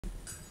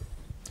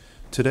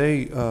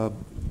Today,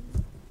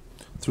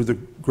 through the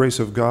grace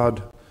of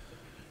God,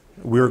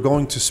 we are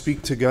going to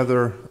speak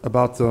together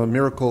about the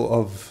miracle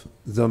of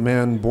the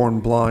man born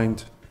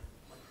blind,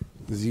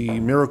 the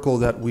miracle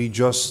that we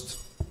just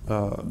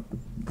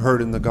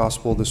heard in the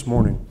gospel this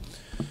morning.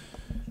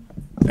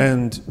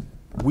 And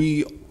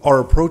we are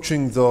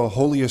approaching the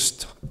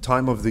holiest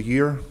time of the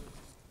year.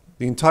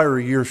 The entire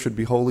year should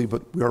be holy,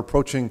 but we are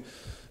approaching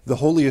the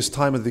holiest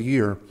time of the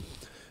year.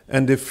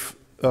 And if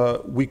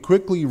we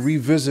quickly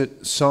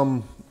revisit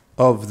some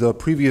of the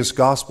previous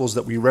Gospels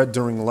that we read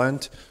during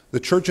Lent, the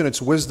Church in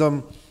its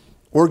wisdom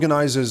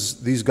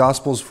organizes these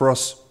Gospels for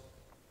us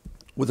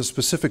with a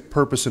specific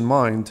purpose in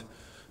mind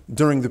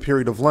during the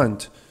period of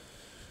Lent.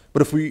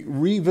 But if we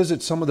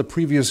revisit some of the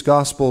previous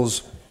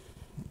Gospels,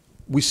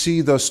 we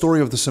see the story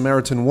of the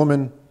Samaritan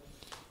woman,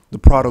 the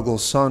prodigal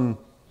son,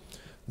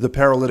 the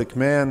paralytic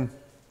man.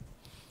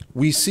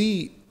 We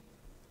see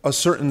a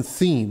certain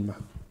theme.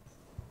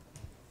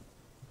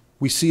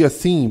 We see a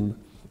theme.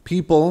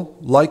 People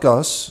like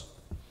us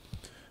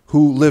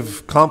who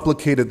live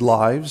complicated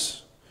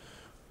lives,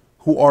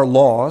 who are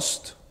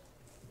lost,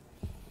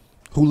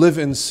 who live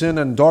in sin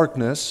and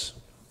darkness,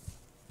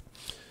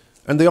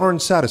 and they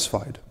aren't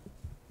satisfied.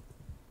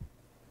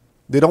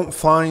 They don't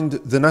find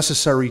the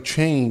necessary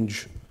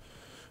change,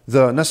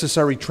 the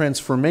necessary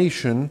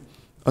transformation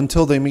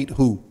until they meet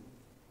who?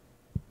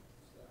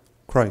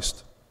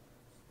 Christ.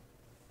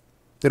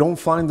 They don't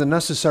find the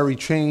necessary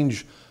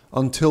change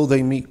until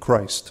they meet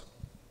Christ.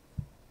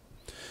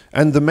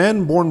 And the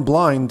man born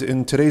blind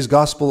in today's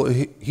gospel,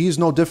 he is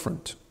no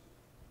different.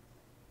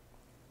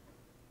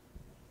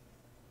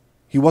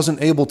 He wasn't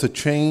able to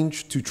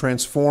change, to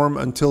transform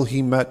until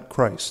he met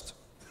Christ.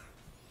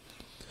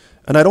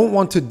 And I don't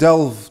want to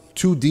delve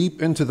too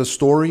deep into the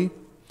story.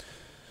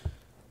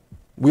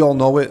 We all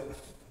know it.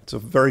 It's a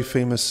very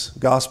famous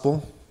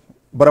gospel.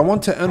 But I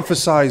want to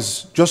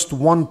emphasize just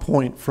one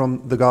point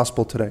from the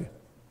gospel today.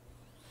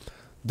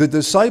 The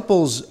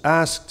disciples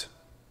asked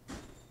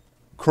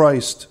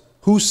Christ,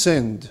 who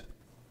sinned,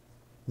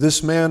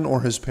 this man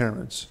or his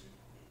parents?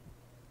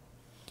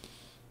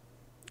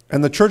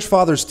 And the church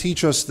fathers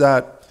teach us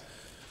that,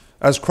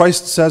 as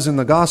Christ says in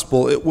the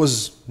gospel, it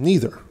was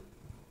neither.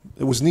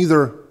 It was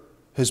neither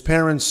his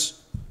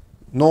parents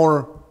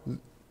nor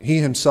he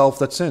himself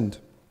that sinned.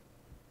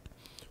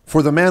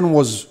 For the man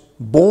was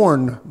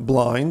born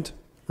blind,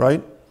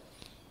 right?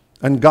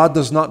 And God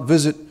does not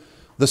visit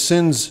the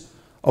sins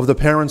of the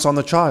parents on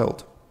the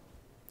child.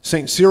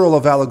 St. Cyril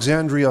of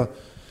Alexandria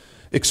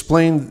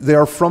explained they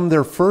are from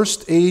their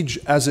first age,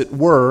 as it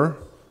were,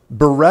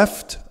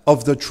 bereft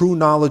of the true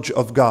knowledge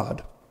of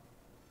God.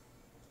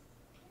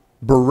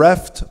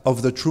 Bereft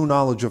of the true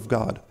knowledge of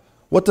God.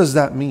 What does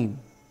that mean,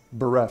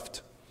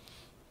 bereft?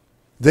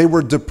 They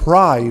were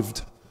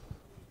deprived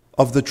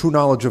of the true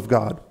knowledge of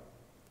God.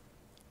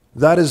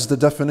 That is the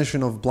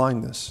definition of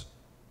blindness.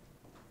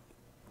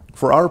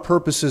 For our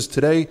purposes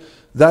today,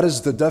 that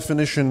is the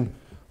definition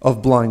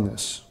of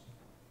blindness.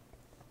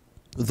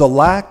 The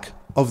lack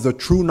of the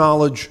true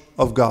knowledge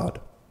of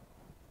God.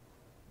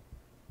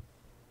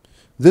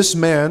 This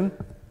man,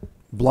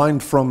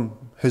 blind from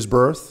his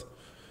birth,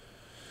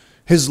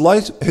 his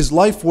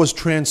life was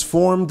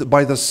transformed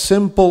by the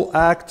simple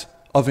act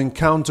of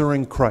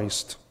encountering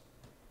Christ.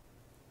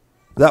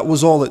 That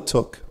was all it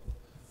took.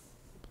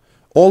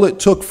 All it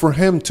took for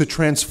him to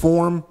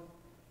transform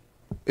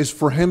is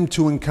for him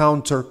to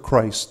encounter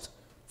Christ,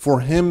 for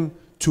him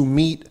to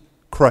meet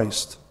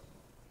Christ.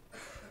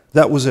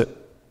 That was it.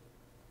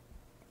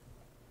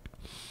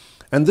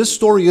 And this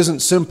story isn't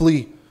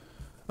simply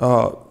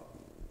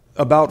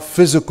about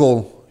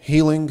physical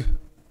healing.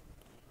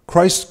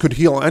 Christ could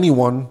heal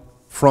anyone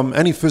from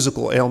any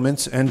physical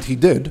ailments, and he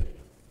did.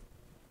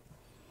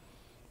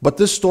 But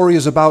this story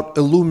is about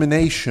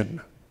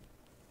illumination.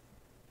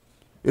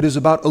 It is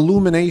about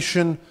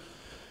illumination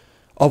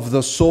of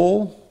the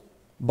soul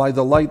by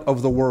the light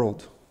of the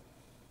world.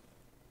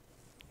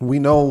 We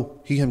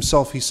know he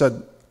himself, he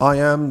said, I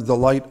am the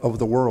light of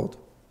the world.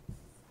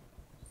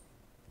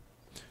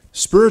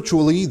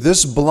 Spiritually,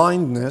 this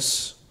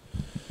blindness,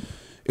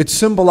 it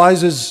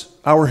symbolizes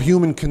our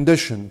human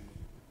condition.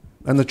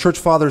 And the church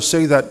fathers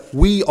say that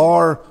we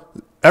are,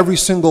 every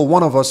single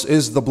one of us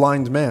is the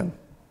blind man.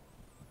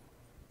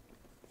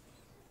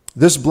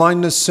 This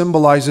blindness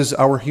symbolizes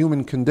our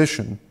human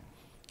condition.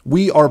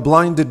 We are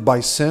blinded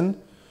by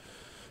sin,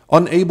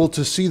 unable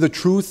to see the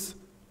truth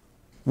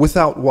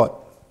without what?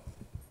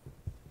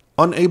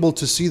 Unable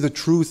to see the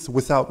truth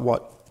without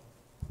what?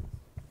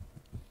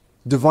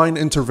 Divine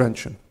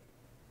intervention.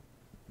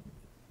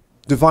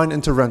 Divine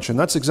intervention.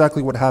 That's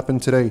exactly what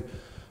happened today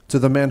to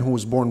the man who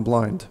was born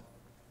blind.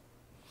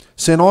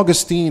 St.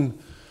 Augustine,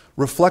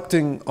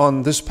 reflecting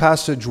on this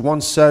passage,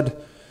 once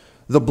said,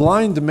 the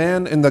blind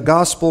man in the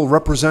gospel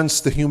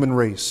represents the human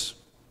race,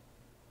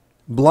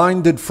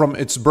 blinded from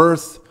its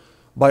birth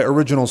by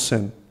original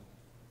sin.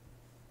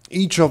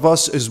 Each of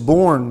us is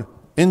born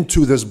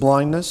into this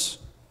blindness.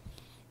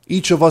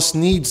 Each of us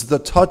needs the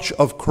touch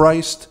of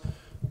Christ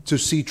to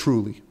see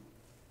truly.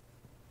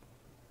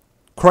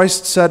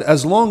 Christ said,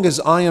 "As long as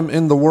I am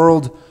in the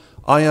world,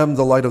 I am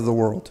the light of the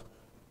world."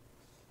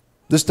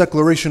 This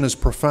declaration is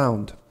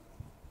profound.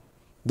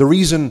 The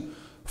reason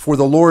for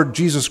the Lord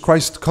Jesus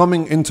Christ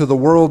coming into the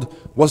world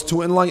was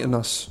to enlighten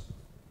us.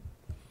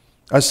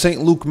 As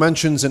St. Luke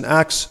mentions in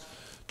Acts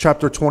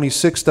chapter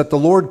 26, that the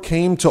Lord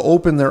came to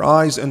open their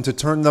eyes and to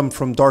turn them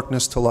from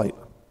darkness to light.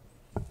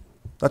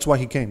 That's why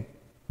he came.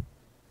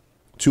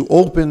 To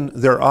open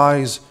their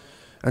eyes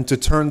and to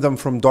turn them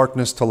from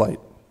darkness to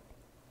light.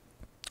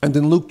 And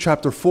in Luke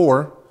chapter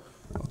 4,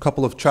 a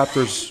couple of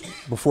chapters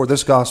before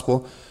this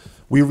gospel,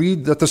 we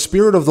read that the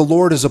Spirit of the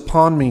Lord is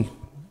upon me,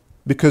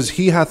 because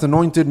he hath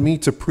anointed me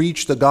to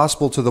preach the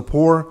gospel to the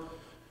poor.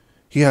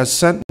 He has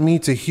sent me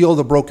to heal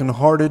the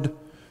brokenhearted,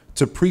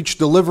 to preach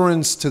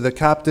deliverance to the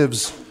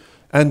captives,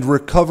 and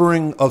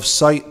recovering of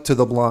sight to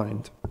the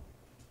blind.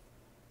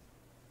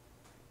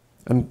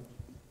 And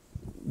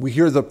we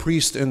hear the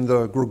priest in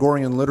the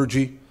Gregorian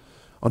liturgy.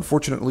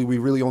 Unfortunately, we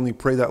really only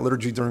pray that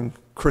liturgy during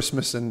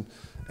Christmas and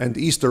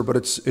Easter, but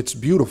it's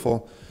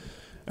beautiful.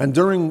 And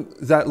during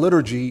that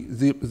liturgy,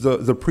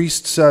 the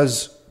priest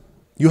says,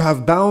 "You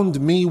have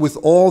bound me with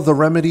all the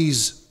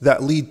remedies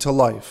that lead to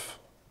life.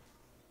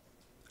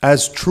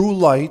 As true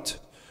light,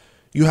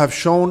 you have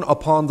shone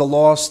upon the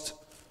lost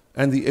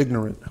and the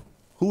ignorant."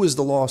 Who is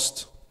the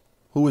lost?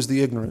 Who is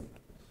the ignorant?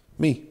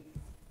 Me.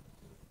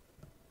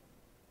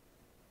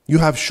 "You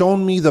have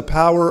shown me the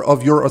power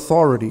of your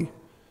authority.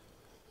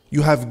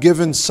 You have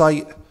given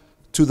sight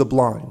to the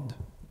blind."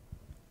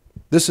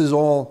 This is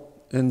all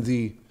in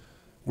the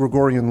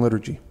Gregorian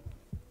liturgy.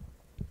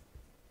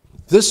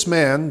 This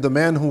man, the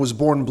man who was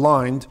born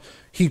blind,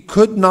 he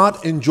could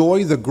not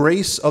enjoy the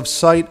grace of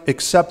sight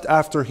except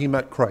after he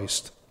met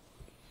Christ.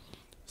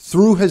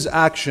 Through his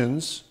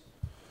actions,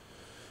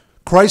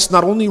 Christ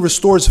not only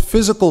restores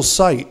physical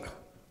sight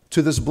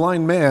to this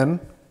blind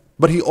man,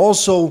 but he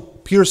also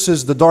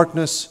pierces the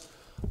darkness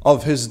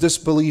of his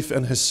disbelief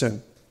and his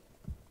sin.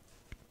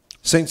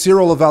 St.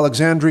 Cyril of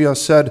Alexandria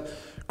said,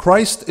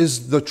 "Christ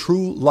is the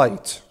true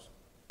light,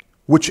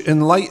 which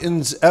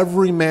enlightens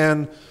every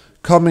man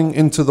coming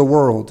into the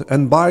world.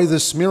 And by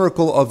this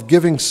miracle of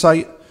giving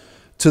sight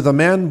to the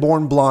man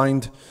born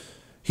blind,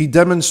 he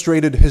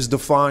demonstrated his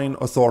divine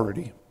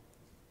authority."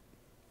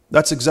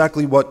 That's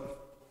exactly what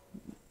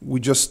we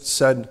just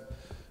said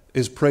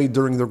is prayed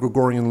during the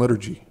Gregorian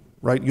liturgy,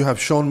 right? "You have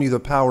shown me the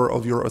power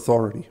of your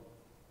authority."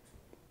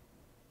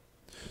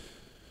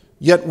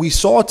 Yet we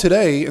saw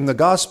today in the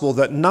gospel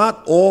that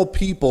not all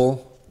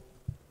people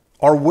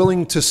are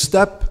willing to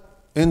step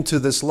into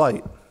this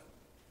light.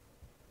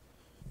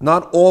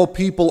 Not all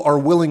people are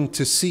willing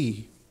to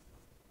see.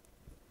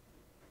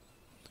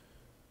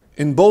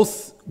 In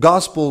both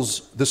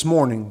Gospels this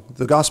morning,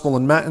 the Gospel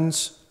in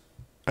Matins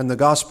and the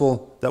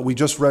Gospel that we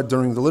just read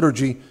during the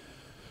liturgy,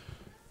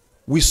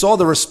 we saw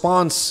the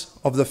response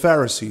of the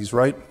Pharisees,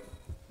 right?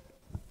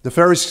 The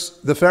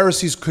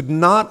Pharisees could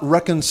not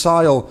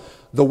reconcile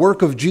the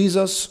work of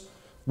Jesus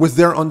with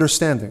their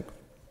understanding.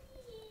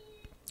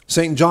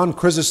 St. John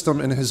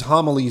Chrysostom, in his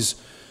homilies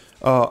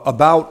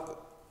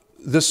about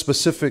this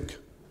specific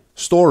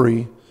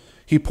story,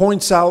 he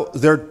points out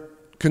their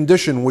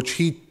condition, which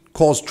he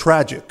calls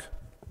tragic.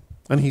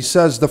 And he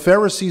says, "The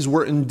Pharisees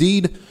were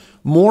indeed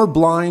more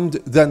blind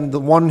than the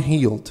one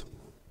healed."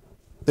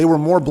 They were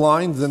more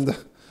blind than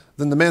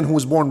the man who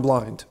was born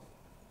blind.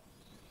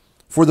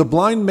 "For the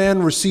blind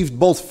man received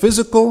both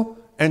physical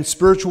and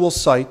spiritual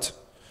sight,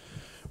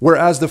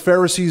 whereas the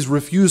Pharisees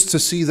refused to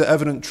see the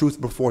evident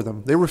truth before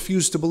them." They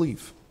refused to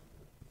believe.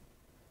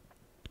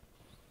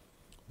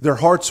 Their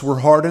hearts were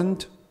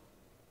hardened.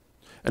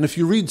 And if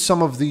you read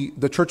some of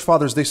the church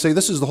fathers, they say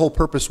this is the whole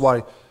purpose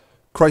why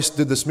Christ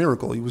did this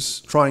miracle. He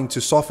was trying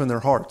to soften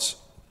their hearts.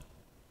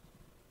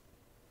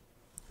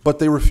 But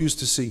they refused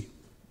to see.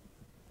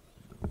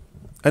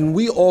 And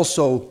we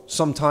also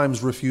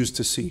sometimes refuse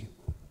to see.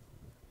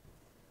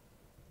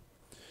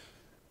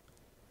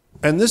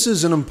 And this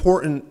is an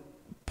important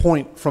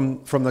point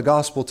from the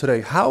gospel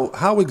today.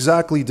 How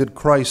exactly did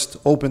Christ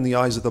open the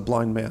eyes of the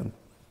blind man?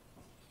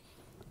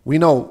 We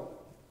know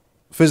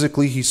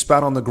physically he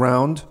spat on the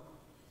ground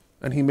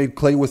and he made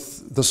clay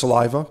with the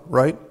saliva,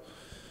 right?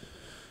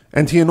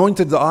 And he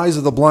anointed the eyes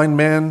of the blind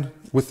man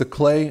with the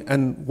clay.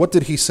 And what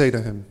did he say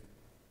to him?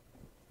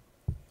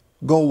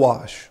 "Go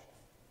wash.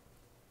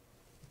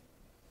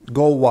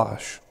 Go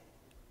wash."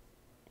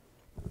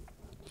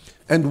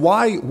 And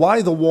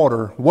why the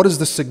water? What is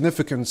the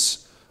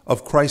significance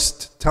of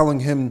Christ telling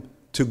him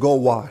to go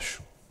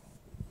wash?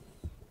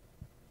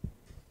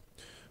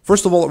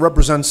 First of all, it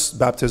represents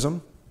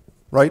baptism,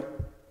 right?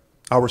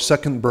 Our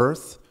second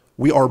birth.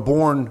 We are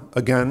born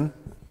again,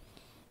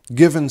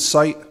 given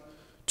sight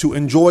to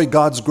enjoy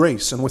God's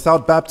grace. And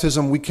without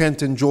baptism, we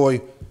can't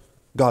enjoy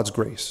God's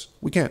grace.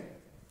 We can't.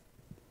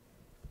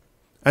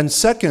 And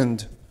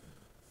second,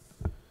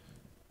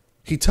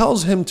 he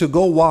tells him to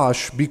go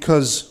wash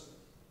because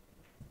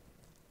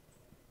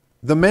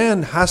the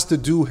man has to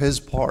do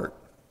his part.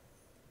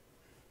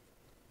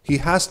 He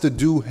has to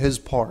do his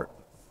part.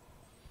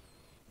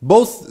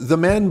 Both the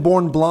man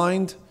born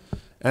blind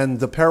and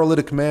the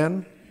paralytic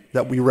man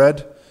that we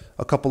read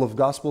a couple of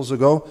Gospels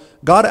ago,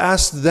 God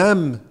asked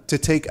them to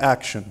take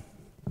action.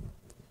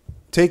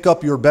 Take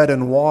up your bed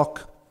and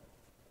walk.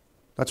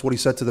 That's what he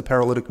said to the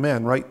paralytic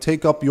man, right?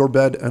 Take up your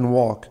bed and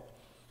walk.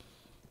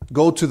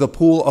 Go to the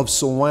pool of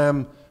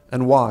Siloam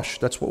and wash.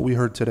 That's what we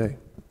heard today.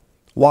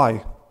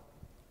 Why?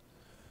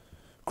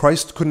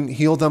 Christ couldn't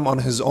heal them on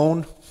his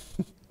own.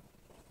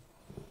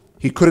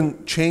 He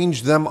couldn't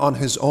change them on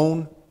his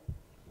own.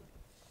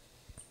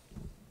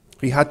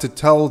 He had to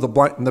tell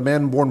the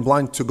man born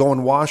blind to go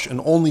and wash,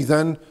 and only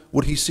then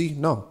would he see?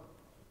 No,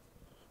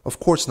 of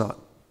course not.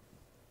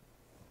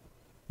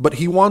 But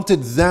he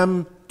wanted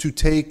them to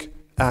take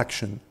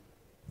action.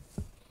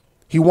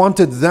 He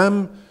wanted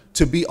them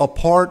to be a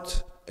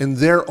part in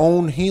their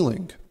own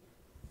healing,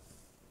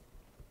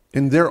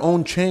 in their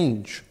own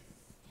change.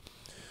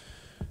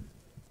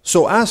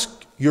 So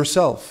ask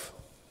yourself,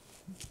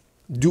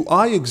 do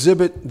I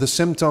exhibit the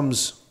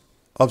symptoms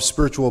of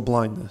spiritual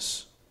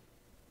blindness?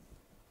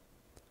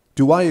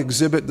 Do I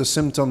exhibit the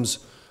symptoms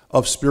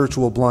of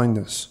spiritual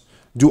blindness?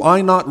 Do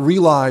I not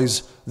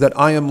realize that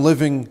I am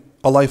living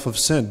a life of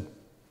sin?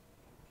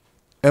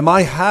 Am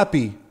I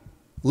happy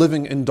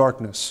living in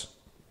darkness?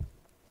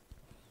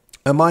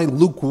 Am I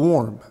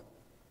lukewarm?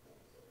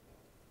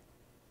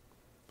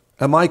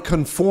 Am I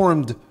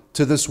conformed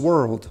to this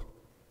world?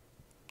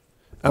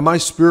 Am I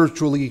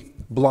spiritually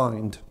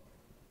blind?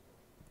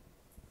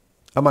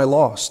 Am I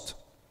lost?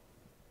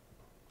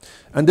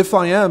 And if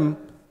I am,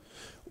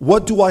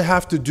 what do I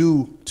have to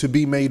do to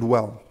be made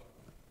well?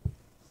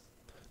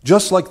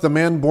 Just like the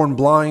man born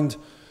blind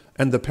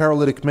and the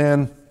paralytic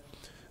man,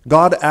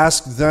 God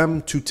asked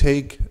them to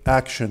take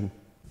action.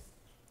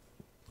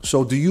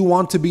 So do you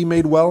want to be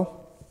made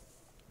well?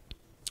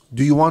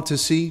 Do you want to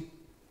see?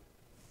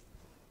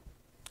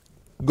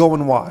 Go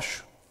and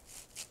wash.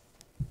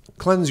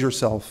 Cleanse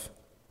yourself.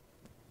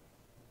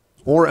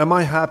 Or am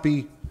I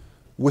happy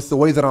with the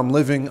way that I'm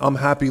living? I'm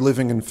happy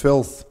living in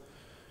filth.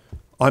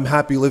 I'm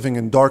happy living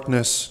in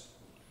darkness.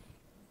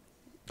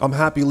 I'm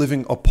happy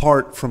living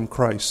apart from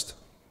Christ.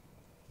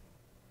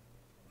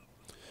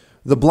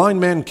 The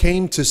blind man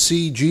came to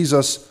see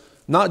Jesus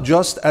not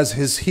just as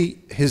his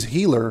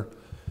healer,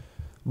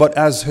 but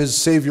as his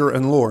Savior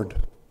and Lord.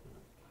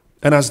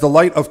 And as the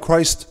light of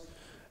Christ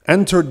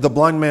entered the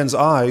blind man's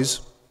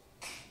eyes,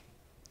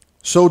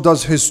 so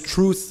does his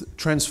truth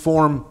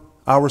transform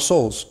our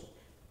souls,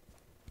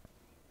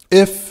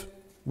 if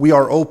we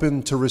are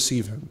open to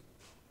receive him.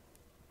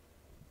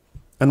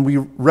 And we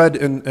read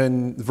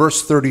in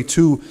verse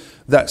 32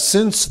 that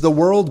since the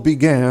world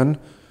began,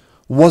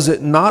 was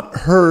it not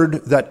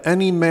heard that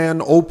any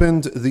man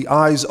opened the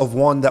eyes of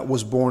one that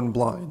was born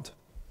blind?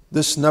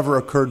 This never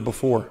occurred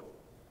before.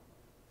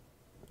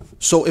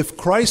 So if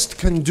Christ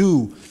can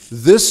do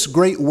this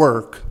great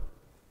work,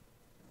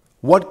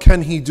 what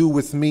can he do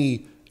with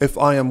me if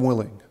I am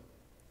willing?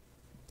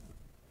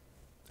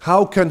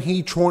 How can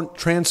he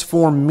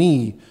transform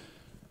me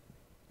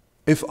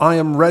if I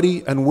am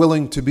ready and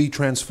willing to be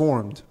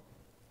transformed?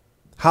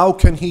 How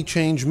can he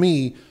change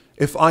me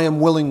if I am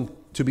willing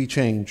to be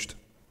changed?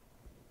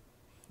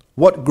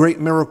 What great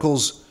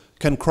miracles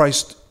can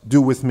Christ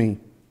do with me?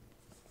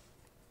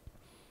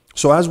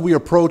 So as we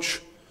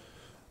approach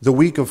the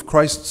week of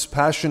Christ's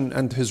passion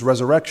and his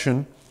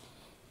resurrection,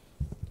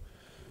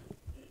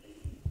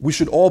 we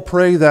should all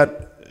pray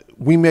that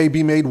we may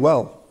be made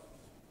well,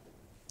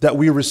 that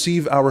we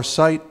receive our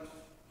sight,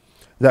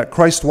 that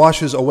Christ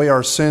washes away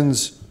our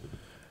sins,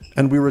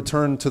 and we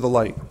return to the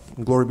light.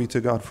 Glory be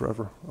to God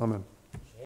forever. Amen.